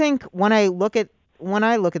I think when I look at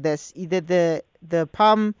this, the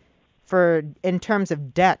problem in terms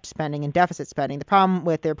of debt spending and deficit spending, the problem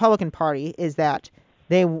with the Republican Party is that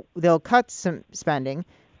they'll cut some spending,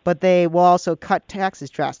 but they will also cut taxes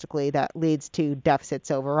drastically. That leads to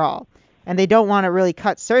deficits overall, and they don't want to really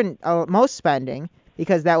cut most spending,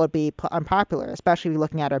 because that would be unpopular, especially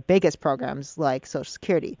looking at our biggest programs like Social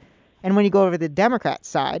Security. And when you go over to the Democrat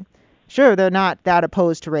side, sure, they're not that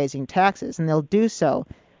opposed to raising taxes, and they'll do so.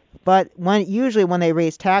 But usually when they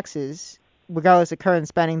raise taxes, regardless of current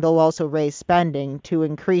spending, they'll also raise spending to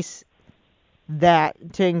increase, I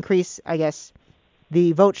guess,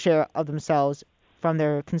 the vote share of themselves from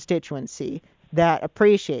their constituency that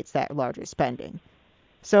appreciates that larger spending.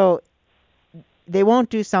 So they won't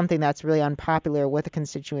do something that's really unpopular with a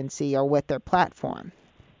constituency or with their platform,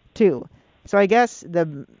 too. So I guess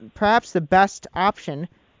perhaps the best option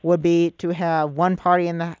would be to have one party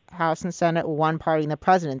in the House and Senate, one party in the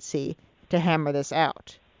presidency to hammer this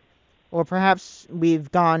out. Or perhaps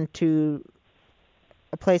we've gone to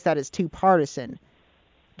a place that is too partisan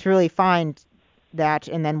to really find that,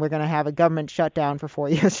 and then we're going to have a government shutdown for 4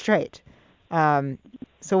 years straight.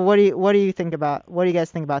 So what do you guys think about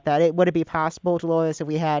that? Would it be possible, Dolores, if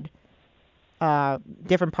we had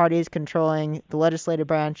different parties controlling the legislative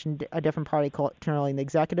branch and a different party controlling the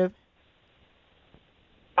executive?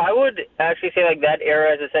 I would actually say that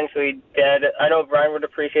era is essentially dead. I know Brian would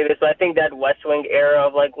appreciate this, but I think that West Wing era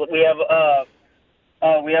of we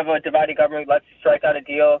have a divided government, let's strike out a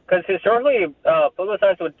deal. Because historically,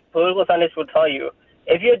 political scientists would tell you,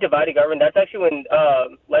 if you had divided government, that's actually when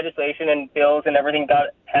legislation and bills and everything got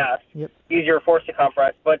passed. Yep. You're forced to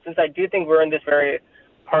compromise. But since I do think we're in this very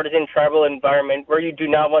partisan, tribal environment where you do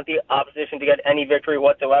not want the opposition to get any victory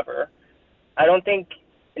whatsoever, I don't think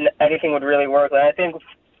anything would really work. And I think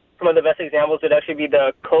some of the best examples would actually be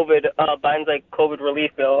the Biden's COVID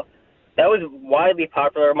relief bill. That was widely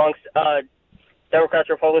popular amongst Democrats,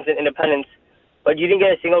 Republicans, and Independents, but you didn't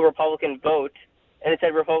get a single Republican vote, and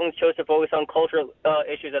instead Republicans chose to focus on cultural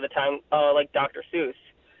issues at the time, like Dr. Seuss.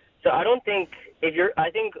 So I think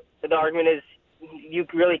the argument is you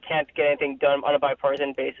really can't get anything done on a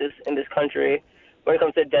bipartisan basis in this country when it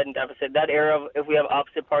comes to debt and deficit. That era of if we have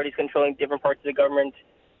opposite parties controlling different parts of the government,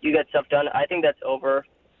 you get stuff done, I think that's over,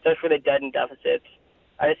 just for the debt and deficit.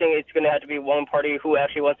 I just think it's going to have to be one party who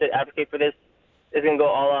actually wants to advocate for this is going to go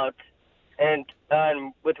all out. And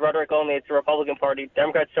with rhetoric only, it's the Republican Party.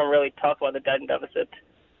 Democrats don't really talk about the debt and deficit.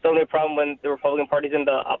 It's only a problem when the Republican Party's in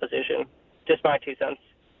the opposition. Just my 2 cents.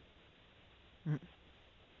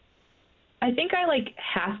 I think I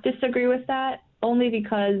half disagree with that, only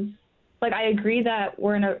because like, I agree that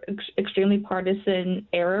we're in an extremely partisan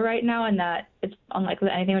era right now and that it's unlikely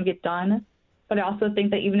that anything would get done. But I also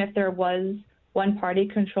think that even if there was one party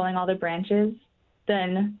controlling all the branches,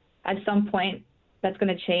 then at some point that's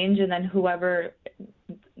going to change, and then whoever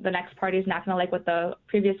the next party is not going to like what the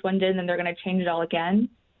previous one did, and then they're going to change it all again.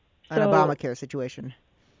 An Obamacare situation.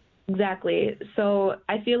 Exactly. So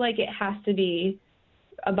I feel like it has to be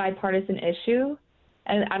a bipartisan issue,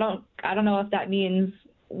 and I don't know if that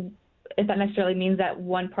necessarily means that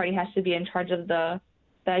one party has to be in charge of the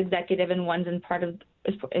executive and one's in charge of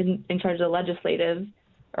the legislative,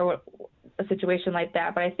 or a situation like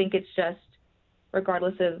that. But I think it's just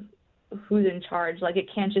regardless of who's in charge, like, it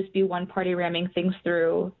can't just be one party ramming things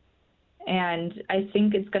through. And I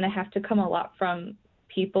think it's going to have to come a lot from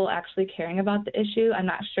people actually caring about the issue. I'm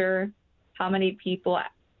not sure how many people,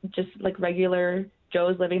 just like regular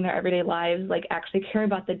Joes living their everyday lives, like, actually care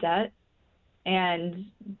about the debt and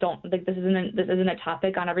don't, like, this isn't a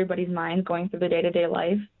topic on everybody's mind going through the day-to-day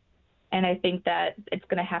life. And I think that it's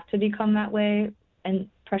going to have to become that way, and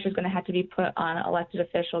pressure is going to have to be put on elected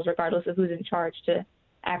officials, regardless of who's in charge, to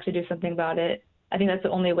actually do something about it. I think that's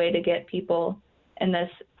the only way to get people in this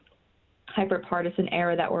hyper-partisan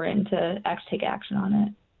era that we're in to actually take action on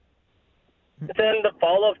it. Then the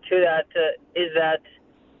follow-up to that is that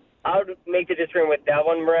I would make the disagreement with that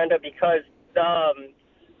one, Miranda, because the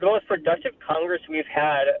most productive Congress we've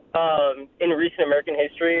had in recent American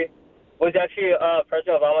history was actually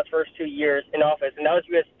President Obama's first 2 years in office, and that was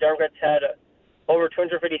because Democrats had over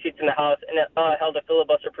 250 seats in the House and held a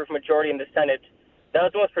filibuster-proof majority in the Senate. That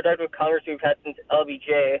was the most productive Congress we've had since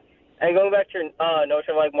LBJ. And going back to your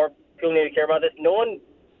notion of, like, more people need to care about this, no one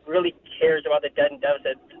really cares about the debt and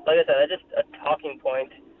deficit. Like I said, that's just a talking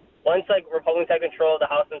point. Once, like, Republicans had control of the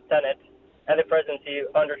House and Senate and the presidency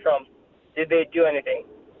under Trump, did they do anything?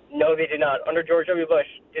 No, they did not. Under George W. Bush,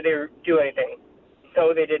 did they do anything?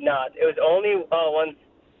 No, they did not. It was only once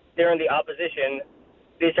they were in the opposition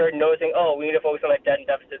they started noticing, oh, we need to focus on that debt and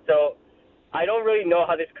deficit. So I don't really know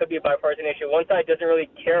how this could be a bipartisan issue. One side doesn't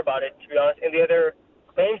really care about it, to be honest, and the other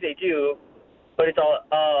claims they do, but it's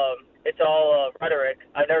all rhetoric.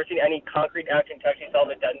 I've never seen any concrete action to actually solve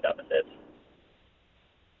the debt and deficit.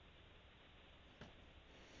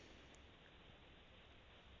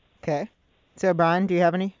 Okay. So, Brian, do you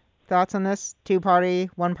have any thoughts on this?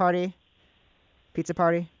 2-party, 1-party, pizza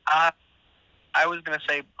party? I was going to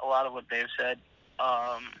say a lot of what Dave said,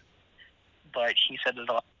 but he said it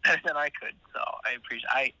a lot better than I could, so I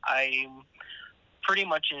appreciate. I'm pretty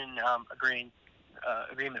much in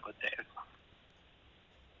agreement with Dave.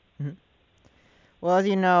 Mm-hmm. Well, as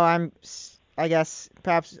you know, I guess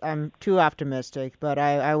perhaps I'm too optimistic, but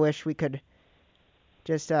I wish we could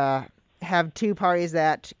just have 2 parties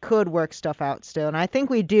that could work stuff out still. And I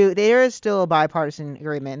think we do. There is still a bipartisan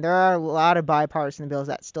agreement. There are a lot of bipartisan bills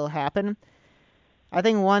that still happen. I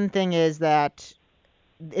think one thing is that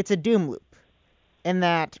it's a doom loop, in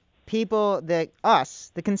that people, the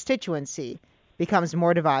constituency, becomes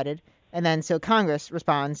more divided, and then so Congress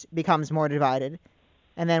responds, becomes more divided,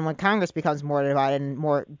 and then when Congress becomes more divided and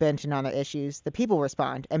more bent on their issues, the people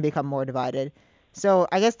respond and become more divided. So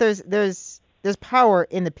I guess there's power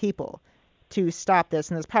in the people to stop this,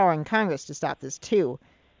 and there's power in Congress to stop this too.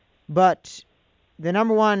 But the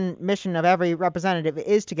number one mission of every representative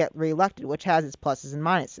is to get reelected, which has its pluses and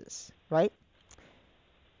minuses, right?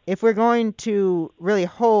 If we're going to really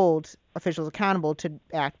hold officials accountable to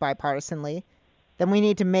act bipartisanly, then we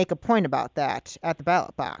need to make a point about that at the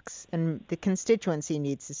ballot box, and the constituency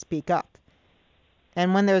needs to speak up.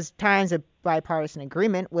 And when there's times of bipartisan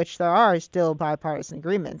agreement, which there are still bipartisan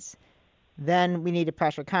agreements, then we need to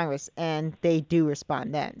pressure Congress, and they do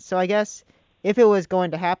respond then. So I guess if it was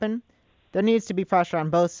going to happen, there needs to be pressure on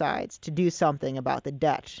both sides to do something about the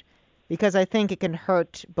debt, because I think it can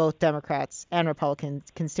hurt both Democrats and Republican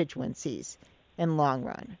constituencies in the long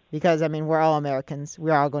run. Because, I mean, we're all Americans.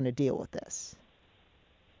 We're all going to deal with this.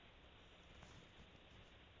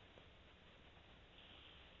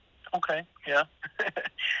 Okay, yeah.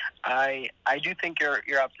 I do think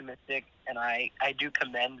you're optimistic, and I do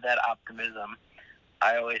commend that optimism.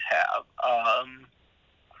 I always have.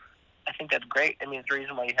 I think that's great. I mean, it's the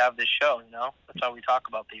reason why you have this show, you know? That's how we talk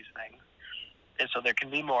about these things. And so there can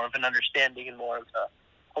be more of an understanding and more of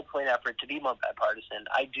hopefully an effort to be more bipartisan.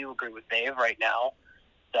 I do agree with Dave right now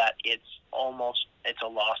that it's a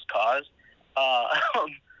lost cause.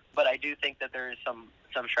 But I do think that there is some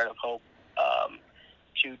shred of hope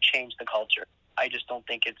to change the culture. I just don't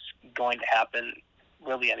think it's going to happen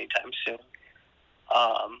really anytime soon.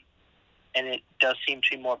 And it does seem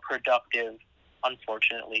to be more productive,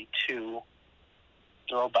 unfortunately, to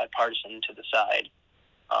throw bipartisan to the side.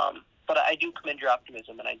 But I do commend your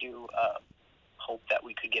optimism, and I do hope that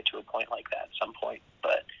we could get to a point like that at some point.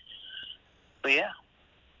 But yeah.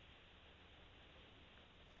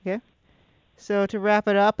 Okay. So to wrap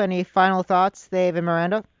it up, any final thoughts, Dave and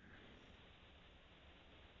Miranda?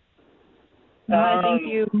 No, I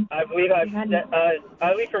think you. I believe I've said,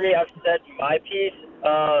 at least for me, I've said my piece.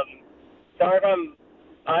 Sorry if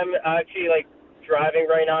I'm actually like driving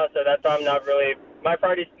right now, so that's why I'm not really. My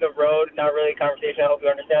party's in the road, not really a conversation. I hope you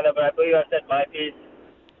understand that, but I believe I've said my piece.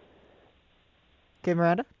 Okay,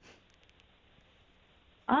 Miranda?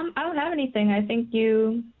 I don't have anything. I think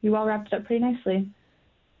you all wrapped it up pretty nicely.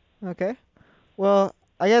 Okay. Well,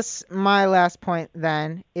 I guess my last point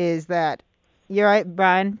then is that you're right,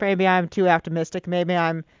 Brian. Maybe I'm too optimistic. Maybe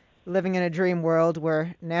I'm living in a dream world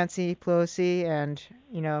where Nancy Pelosi and,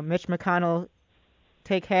 Mitch McConnell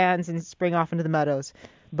take hands and spring off into the meadows.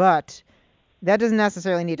 But that doesn't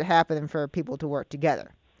necessarily need to happen for people to work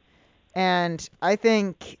together. And I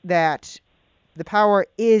think that the power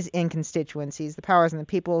is in constituencies. The power is in the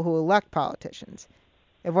people who elect politicians.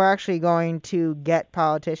 If we're actually going to get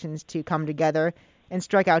politicians to come together and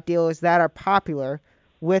strike out deals that are popular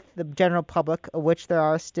with the general public, of which there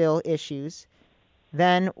are still issues,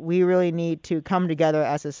 then we really need to come together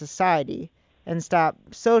as a society and stop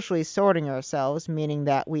socially sorting ourselves, meaning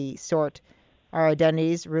that we sort our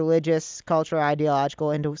identities, religious, cultural,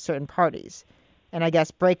 ideological, into certain parties. And I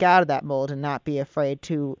guess break out of that mold and not be afraid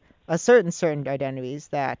to assert certain identities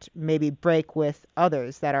that maybe break with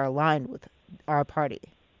others that are aligned with our party.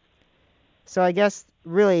 So I guess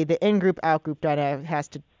really the in-group, out-group dynamic has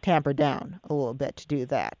to tamper down a little bit to do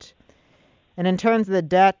that. And in terms of the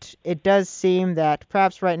debt, it does seem that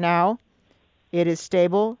perhaps right now it is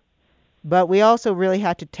stable, but we also really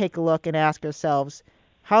have to take a look and ask ourselves,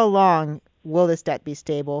 how long will this debt be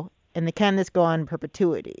stable, and can this go on in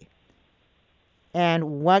perpetuity?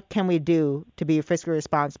 And what can we do to be fiscally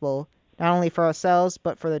responsible, not only for ourselves,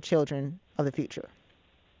 but for the children of the future?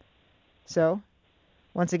 So,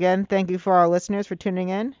 once again, thank you for our listeners for tuning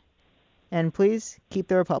in, and please keep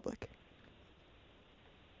the Republic.